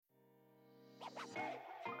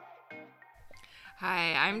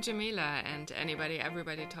Hi, I'm Jamila, and Anybody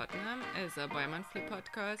Everybody Tottenham is a bi monthly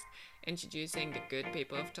podcast introducing the good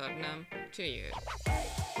people of Tottenham to you.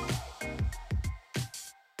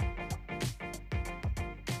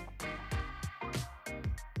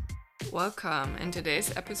 Welcome. In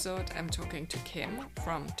today's episode, I'm talking to Kim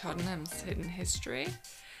from Tottenham's Hidden History,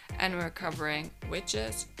 and we're covering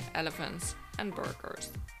witches, elephants, and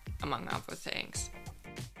burgers, among other things.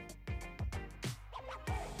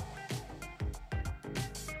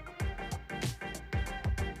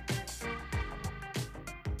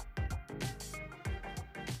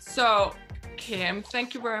 So, Kim,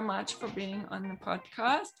 thank you very much for being on the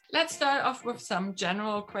podcast. Let's start off with some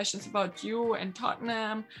general questions about you and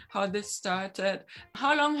Tottenham, how this started.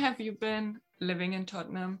 How long have you been living in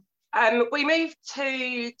Tottenham? We moved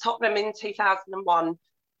to Tottenham in 2001,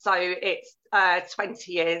 so it's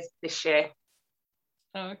 20 years this year.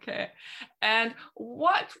 Okay. And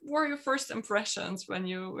what were your first impressions when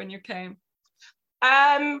you came?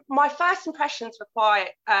 My first impressions were quite,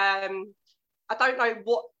 I don't know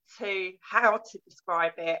how to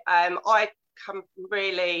describe it. I come from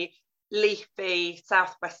really leafy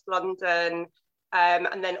southwest London,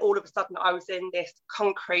 and then all of a sudden I was in this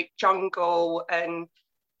concrete jungle, and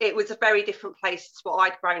it was a very different place to what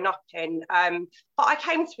I'd grown up in. But I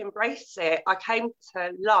came to embrace it. I came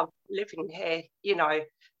to love living here,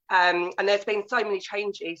 and there's been so many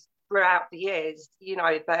changes throughout the years,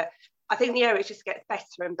 but I think the area just gets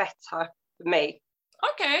better and better for me.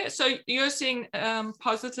 Okay, so you're seeing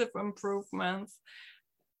positive improvements.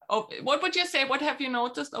 What would you say? What have you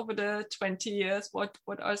noticed over the 20 years? What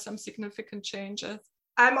are some significant changes?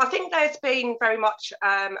 I think there's been very much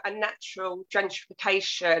a natural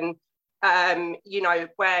gentrification,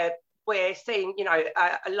 where we're seeing,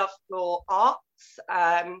 a love for arts,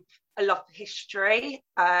 a love for history.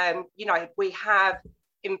 We have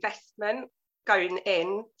investment going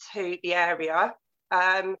into the area.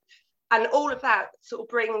 And all of that sort of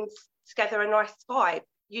brings together a nice vibe,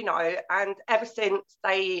 and ever since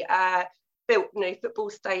they built a new football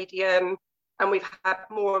stadium and we've had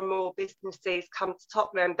more and more businesses come to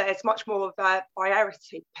Tottenham, there's much more of a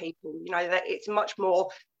variety of people, that it's a much more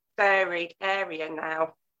varied area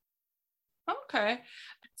now. Okay.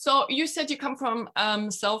 So you said you come from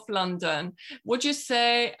South London. Would you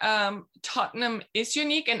say Tottenham is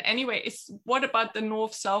unique in any way? What about the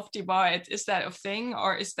North-South divide? Is that a thing,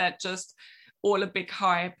 or is that just all a big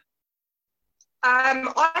hype?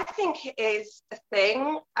 I think it is a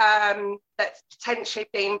thing that's potentially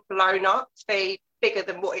been blown up to be bigger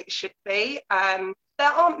than what it should be. There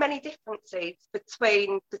aren't many differences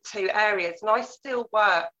between the two areas, and I still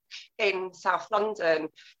work in South London,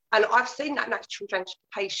 and I've seen that natural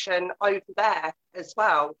gentrification over there as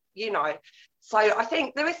well, So I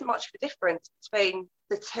think there isn't much of a difference between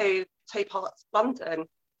the two parts of London.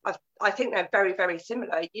 I think they're very, very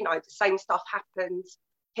similar. The same stuff happens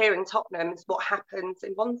here in Tottenham as what happens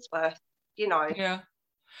in Wandsworth, Yeah.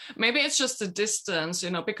 Maybe it's just the distance,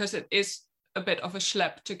 because it is a bit of a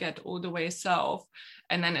schlep to get all the way south.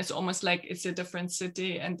 And then it's almost like it's a different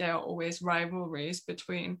city, and there are always rivalries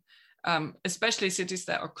between especially cities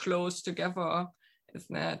that are close together,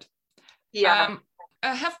 isn't it? Yeah.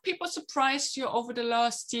 Have people surprised you over the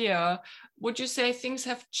last year? Would you say things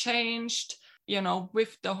have changed,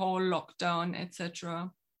 with the whole lockdown,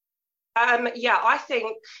 etc.? Yeah, I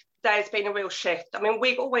think there's been a real shift. I mean,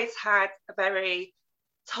 we've always had a very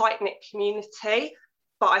tight-knit community,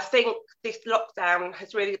 but I think this lockdown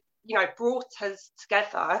has really, brought us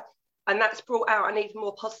together, and that's brought out an even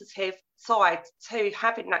more positive side to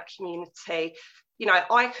having that community.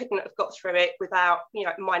 I couldn't have got through it without,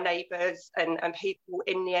 my neighbours and people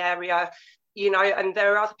in the area, and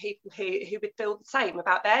there are other people who would feel the same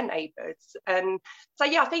about their neighbours. And so,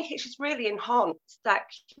 yeah, I think it's just really enhanced that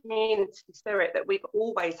community spirit that we've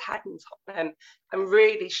always had in Tottenham, and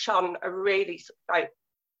really shone a really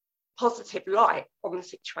positive light on the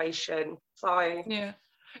situation. So, yeah.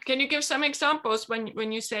 Can you give some examples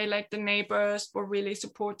when you say like the neighbours were really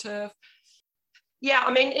supportive? Yeah,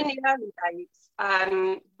 I mean, in the early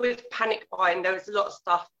days, with panic buying, there was a lot of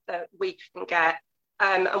stuff that we couldn't get.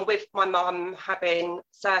 And with my mum having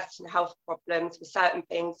certain health problems with certain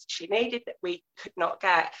things she needed that we could not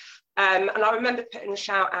get. And I remember putting a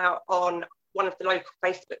shout out on one of the local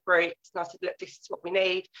Facebook groups, and I said, look, this is what we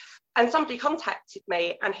need. And somebody contacted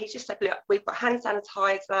me, and he just said, look, we've got hand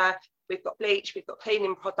sanitizer, we've got bleach, we've got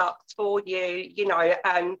cleaning products for you,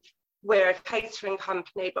 and we're a catering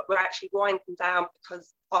company, but we're actually winding down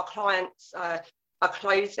because our clients are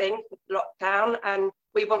closing with lockdown, and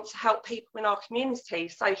we want to help people in our community.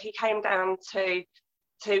 So he came down to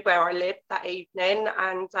to where I lived that evening,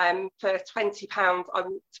 and for £20 I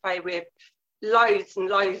walked away with loads and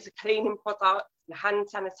loads of cleaning products and hand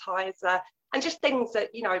sanitizer and just things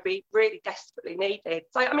that, you know, we really desperately needed.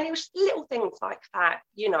 So I mean, it was little things like that,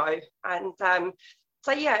 you know. And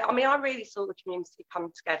so yeah, I mean, I really saw the community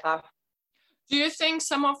come together. Do you think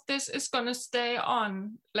some of this is going to stay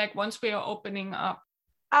on, like once we are opening up?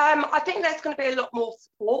 I think there's going to be a lot more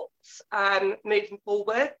support moving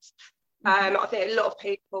forward. I think a lot of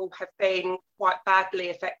people have been quite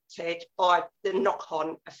badly affected by the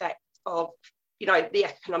knock-on effect of, you know, the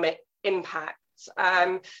economic impact. So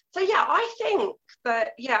yeah, I think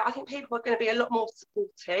people are going to be a lot more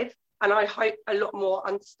supportive, and I hope a lot more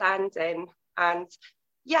understanding. And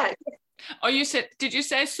yeah. Oh, did you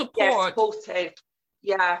say support? Yeah, supportive.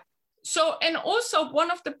 Yeah. So, and also one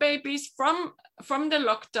of the babies from the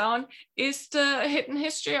lockdown is the hidden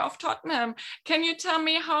history of Tottenham. Can you tell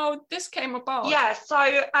me how this came about? Yeah,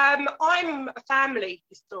 so I'm a family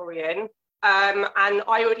historian, and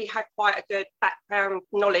I already had quite a good background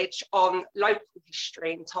knowledge on local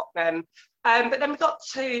history in Tottenham. But then we got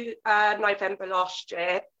to November last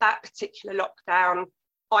year. That particular lockdown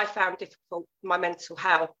I found difficult for my mental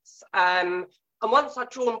health. And once I'd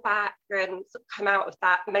drawn back and sort of come out of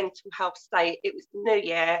that mental health state, it was the new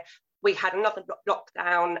year, we had another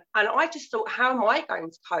lockdown, and I just thought, how am I going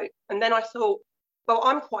to cope? And then I thought, well,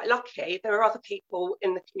 I'm quite lucky. There are other people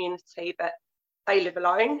in the community that they live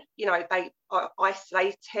alone. You know, they are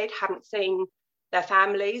isolated, haven't seen their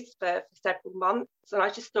families for several months. And I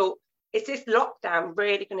just thought, is this lockdown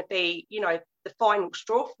really going to be, you know, the final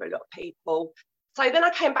straw for a lot of people? So then I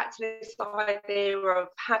came back to this idea of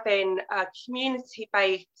having a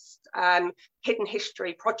community-based hidden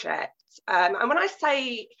history project. And when I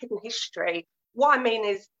say hidden history, what I mean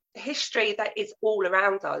is history that is all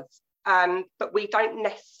around us, but we don't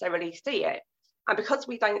necessarily see it. And because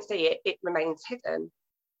we don't see it, it remains hidden.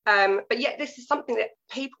 But yet this is something that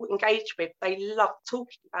people engage with. They love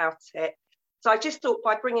talking about it. So I just thought,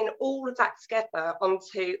 by bringing all of that together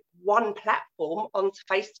onto one platform, onto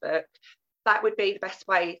Facebook, that would be the best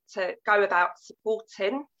way to go about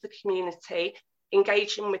supporting the community,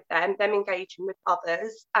 engaging with them engaging with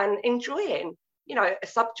others, and enjoying, you know, a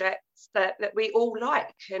subject that we all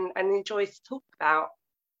like and enjoy to talk about.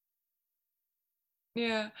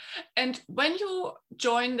 Yeah. And when you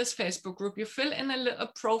join this Facebook group, you fill in a little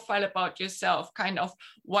profile about yourself, kind of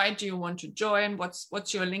why do you want to join?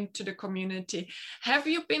 What's your link to the community? Have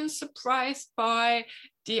you been surprised by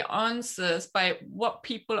the answers, by what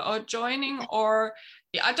people are joining? Or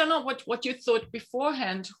I don't know what you thought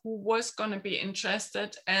beforehand, who was going to be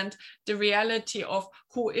interested, and the reality of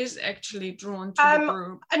who is actually drawn to the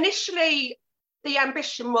group? Initially, the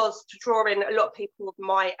ambition was to draw in a lot of people of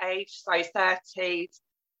my age, so 30s,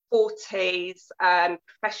 40s,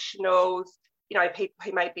 professionals, you know, people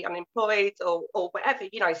who may be unemployed or whatever,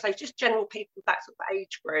 you know, so just general people, that sort of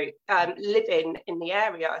age group, living in the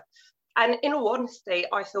area. And in all honesty,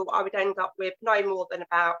 I thought I would end up with no more than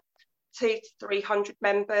about 200 to 300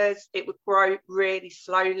 members. It would grow really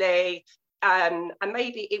slowly. And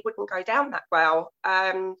maybe it wouldn't go down that well.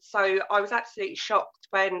 So I was absolutely shocked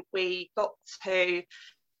when we got to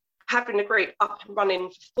having the group up and running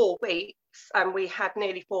for 4 weeks and we had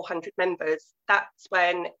nearly 400 members. That's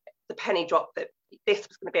when the penny dropped that this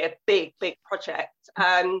was going to be a big, big project.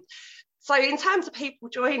 So in terms of people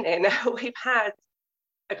joining, we've had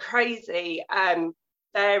a crazy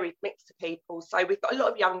varied mix of people. So we've got a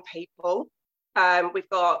lot of young people. We've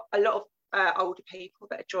got a lot of older people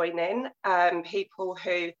that are joining, people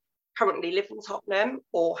who currently live in Tottenham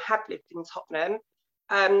or have lived in Tottenham.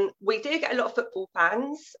 We do get a lot of football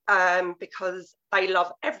fans because they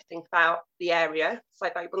love everything about the area, so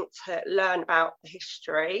they want to learn about the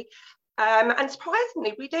history. And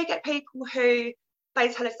surprisingly, we do get people who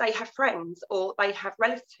they tell us they have friends or they have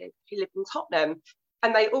relatives who live in Tottenham,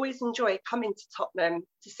 and they always enjoy coming to Tottenham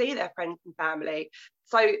to see their friends and family.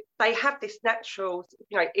 So they have this natural,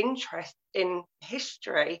 you know, interest in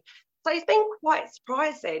history. So it's been quite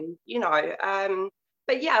surprising, you know.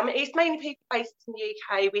 But yeah, I mean, it's mainly people based in the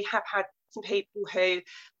UK. We have had some people who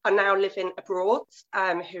are now living abroad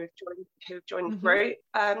who have joined the group.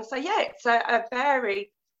 So yeah, it's a varied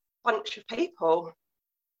bunch of people.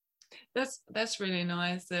 That's really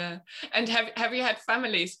nice. And have you had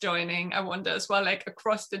families joining? I wonder as well, like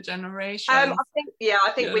across the generations. I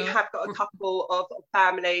think we have got a couple of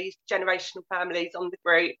families, generational families on the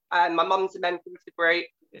group. My mum's a member of the group,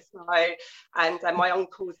 and my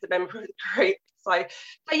uncle's a member of the group. So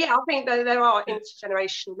yeah, I think that there are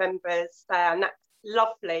intergenerational members there, and that's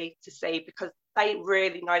lovely to see because they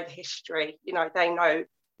really know the history. You know, they know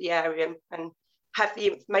the area and have the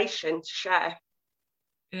information to share.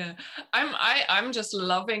 Yeah, I'm just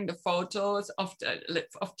loving the photos of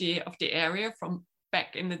the area from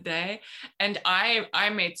back in the day, and I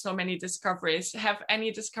made so many discoveries. Have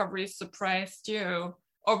any discoveries surprised you,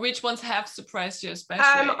 or which ones have surprised you especially?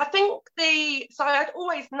 I think so I'd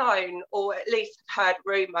always known, or at least heard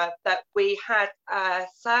rumour, that we had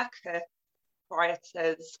circus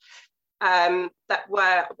proprietors that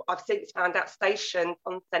were, I've since found out, stationed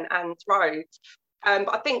on St Anne's Road.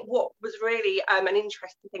 But I think what was really an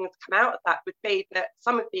interesting thing to come out of that would be that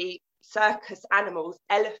some of the circus animals,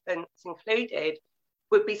 elephants included,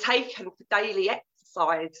 would be taken for daily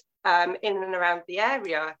exercise in and around the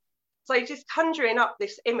area. So just conjuring up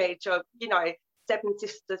this image of, Seven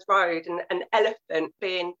Sisters Road and an elephant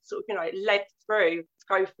being sort of, led through to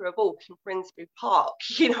go for a walk in Finsbury Park,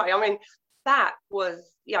 that was,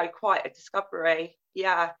 quite a discovery.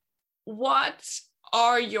 Yeah. What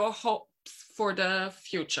are your hopes for the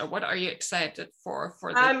future? What are you excited for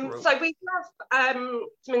the group? So we have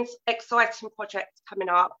some exciting projects coming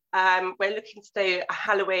up. We're looking to do a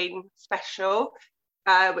Halloween special,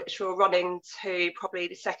 which will run into probably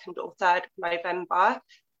the 2nd or 3rd of November.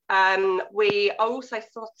 We are also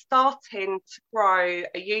starting to grow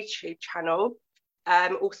a YouTube channel,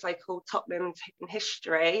 also called Tottenham's Hidden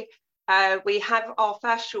History. We have our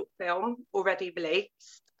first short film already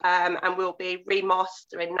released, and we'll be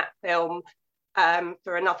remastering that film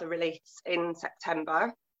for another release in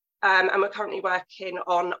September. And we're currently working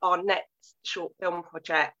on our next short film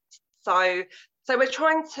project. So we're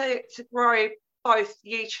trying to grow both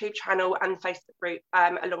YouTube channel and Facebook group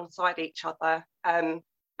alongside each other, and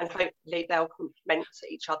hopefully they'll complement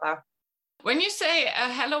each other. When you say a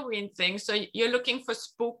Halloween thing, so you're looking for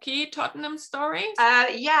spooky Tottenham stories?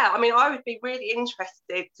 Yeah, I would be really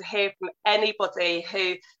interested to hear from anybody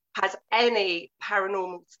who has any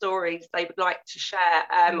paranormal stories they would like to share.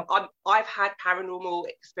 I've had paranormal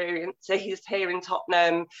experiences here in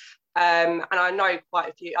Tottenham, and I know quite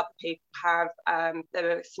a few other people have.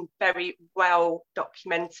 There are some very well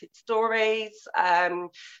documented stories that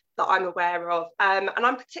I'm aware of, and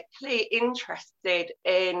I'm particularly interested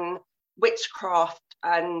in witchcraft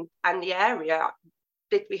and the area.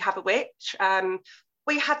 Did we have a witch?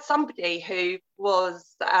 We had somebody who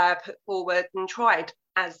was put forward and tried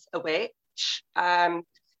as a witch. So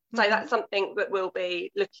that's something that we'll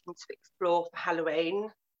be looking to explore for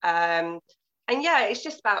Halloween. And yeah, it's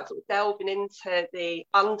just about sort of delving into the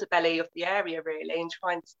underbelly of the area really and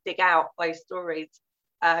trying to dig out those stories.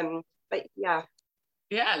 But yeah.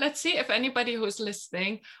 Yeah, let's see if anybody who's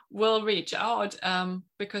listening will reach out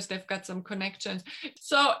because they've got some connections.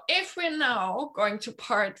 So if we're now going to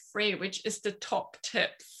part 3, which is the top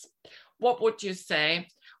tips, what would you say?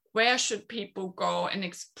 Where should people go and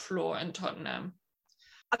explore in Tottenham?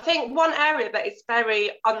 I think one area that is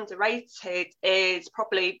very underrated is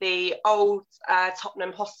probably the old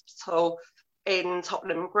Tottenham Hospital in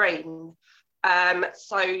Tottenham Green.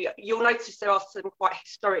 So you'll notice there are some quite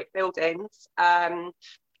historic buildings, and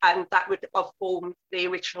that would have formed the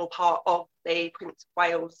original part of the Prince of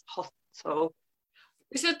Wales Hospital.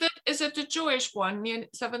 Is it the Jewish one near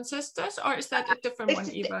Seven Sisters, or is that a different one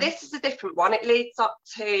even? This is a different one. It leads up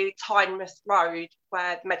to Tynemouth Road,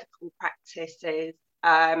 where the medical practice is.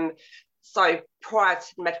 So prior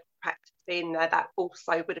to the medical practice being there, that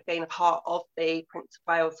also would have been a part of the Prince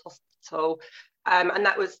of Wales Hospital. And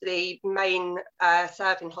that was the main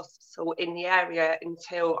serving hospital in the area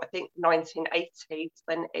until I think the 1980s,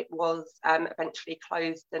 when it was eventually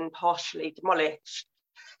closed and partially demolished.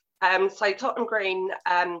 So Tottenham Green,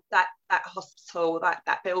 that hospital,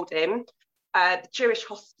 that building, the Jewish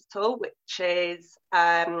Hospital, which is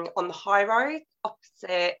on the High Road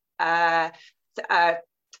opposite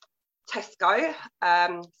Tesco,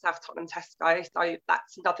 South Tottenham Tesco. So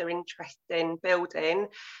that's another interesting building.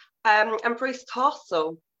 And Bruce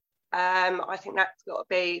Castle, I think that's got to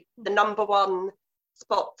be the number one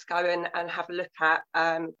spot to go and have a look at.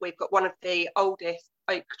 We've got one of the oldest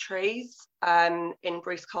oak trees in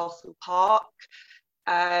Bruce Castle Park,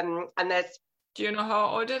 and there's. Do you know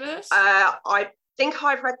how old it is? I think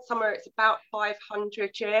I've read somewhere it's about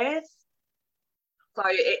 500 years. So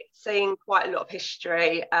it's seen quite a lot of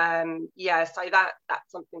history. So that's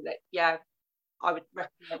something that I would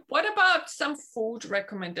recommend. What about some food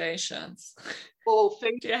recommendations? Or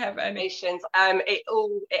food Do you have any?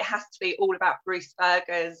 It has to be all about Bruce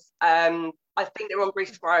Burgers. I think they're on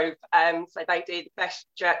Bruce Grove. So they do the best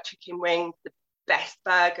jerk chicken wings, the best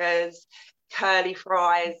burgers, curly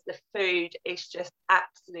fries. The food is just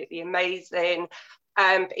absolutely amazing.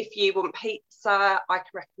 If you want pizza, I can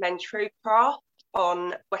recommend True Craft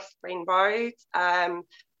on West Green Road.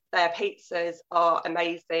 their pizzas are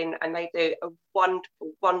amazing, and they do a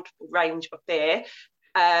wonderful, wonderful range of beer.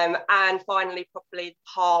 And finally, probably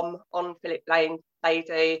Palm on Philip Lane. They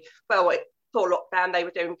do, well, before lockdown, they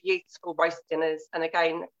were doing beautiful roast dinners, and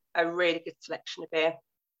again, a really good selection of beer.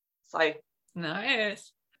 So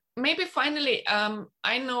nice. Maybe finally,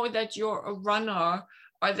 I know that you're a runner.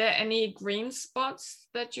 Are there any green spots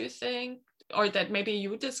that you think, or that maybe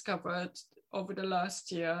you discovered over the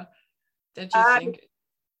last year that you think?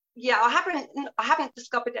 Yeah, I haven't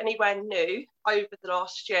discovered anywhere new over the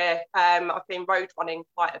last year. I've been road running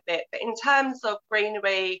quite a bit, but in terms of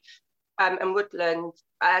greenery and woodland,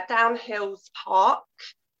 Downhills Park,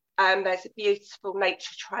 there's a beautiful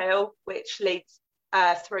nature trail which leads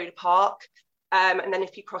through the park. And then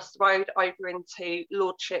if you cross the road over into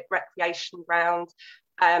Lordship Recreation Ground,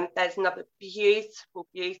 there's another beautiful,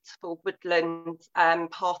 beautiful woodland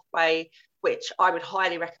pathway, which I would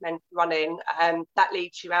highly recommend running. That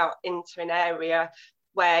leads you out into an area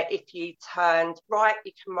where if you turned right,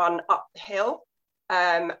 you can run up the hill.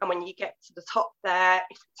 And when you get to the top there,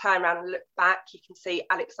 if you turn around and look back, you can see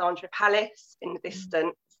Alexandra Palace in the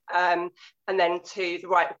distance. And then to the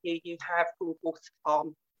right of you, you have Broadwater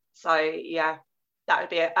Farm. So yeah, that would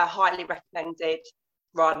be a highly recommended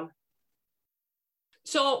run.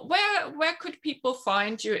 So where could people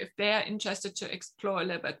find you if they're interested to explore a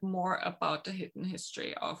little bit more about the hidden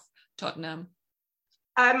history of Tottenham?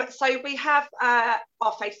 So we have our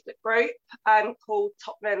Facebook group called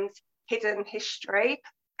Tottenham's Hidden History.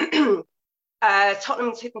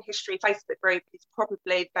 Tottenham's Hidden History Facebook group is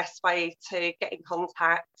probably the best way to get in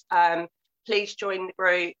contact. Please join the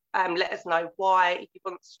group. Let us know why if you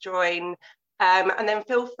want to join. And then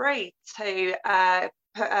feel free to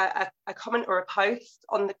put a comment or a post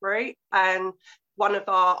on the group, and one of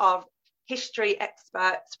our history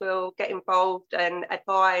experts will get involved and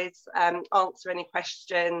advise, answer any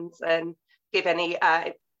questions, and give any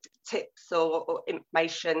tips or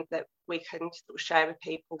information that we can sort of share with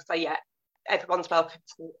people. So yeah, everyone's welcome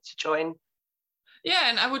to join. Yeah,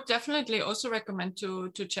 and I would definitely also recommend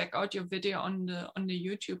to check out your video on the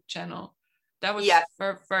YouTube channel. That was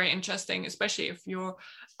very, very interesting, especially if you're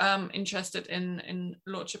interested in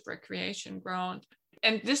Lordship Recreation Ground.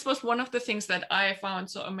 And this was one of the things that I found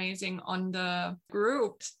so amazing on the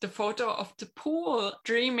group, the photo of the pool,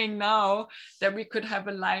 dreaming now that we could have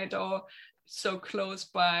a Lido so close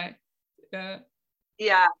by.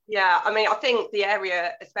 Yeah. I mean, I think the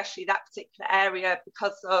area, especially that particular area,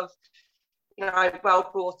 because of World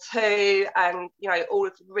War II and all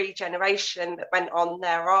of the regeneration that went on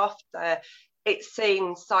thereafter, it's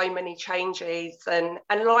seen so many changes, and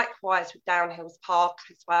likewise with Downhills Park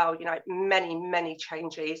as well. Many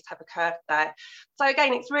changes have occurred there. So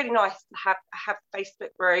again, it's really nice to have a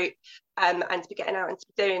Facebook group and to be getting out and to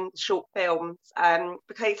be doing short films,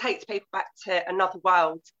 because it takes people back to another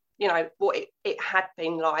world, what it had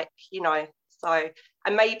been like, so,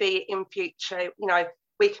 and maybe in future,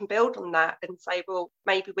 we can build on that and say, well,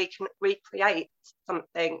 maybe we can recreate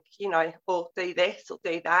something, or do this or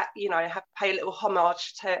do that, pay a little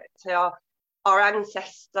homage to our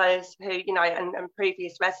ancestors who, and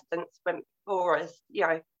previous residents went before us,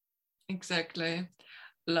 Exactly.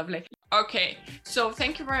 Lovely. Okay, so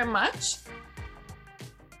thank you very much.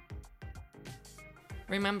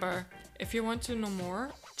 Remember, if you want to know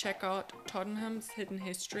more, check out Tottenham's Hidden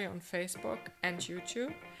History on Facebook and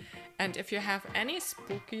YouTube. And if you have any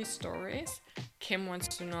spooky stories, Kim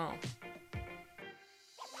wants to know.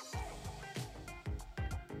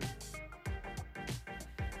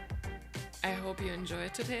 I hope you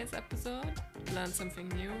enjoyed today's episode, learned something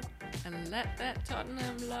new, and let that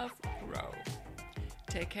Tottenham love grow.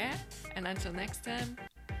 Take care, and until next time,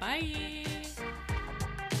 bye!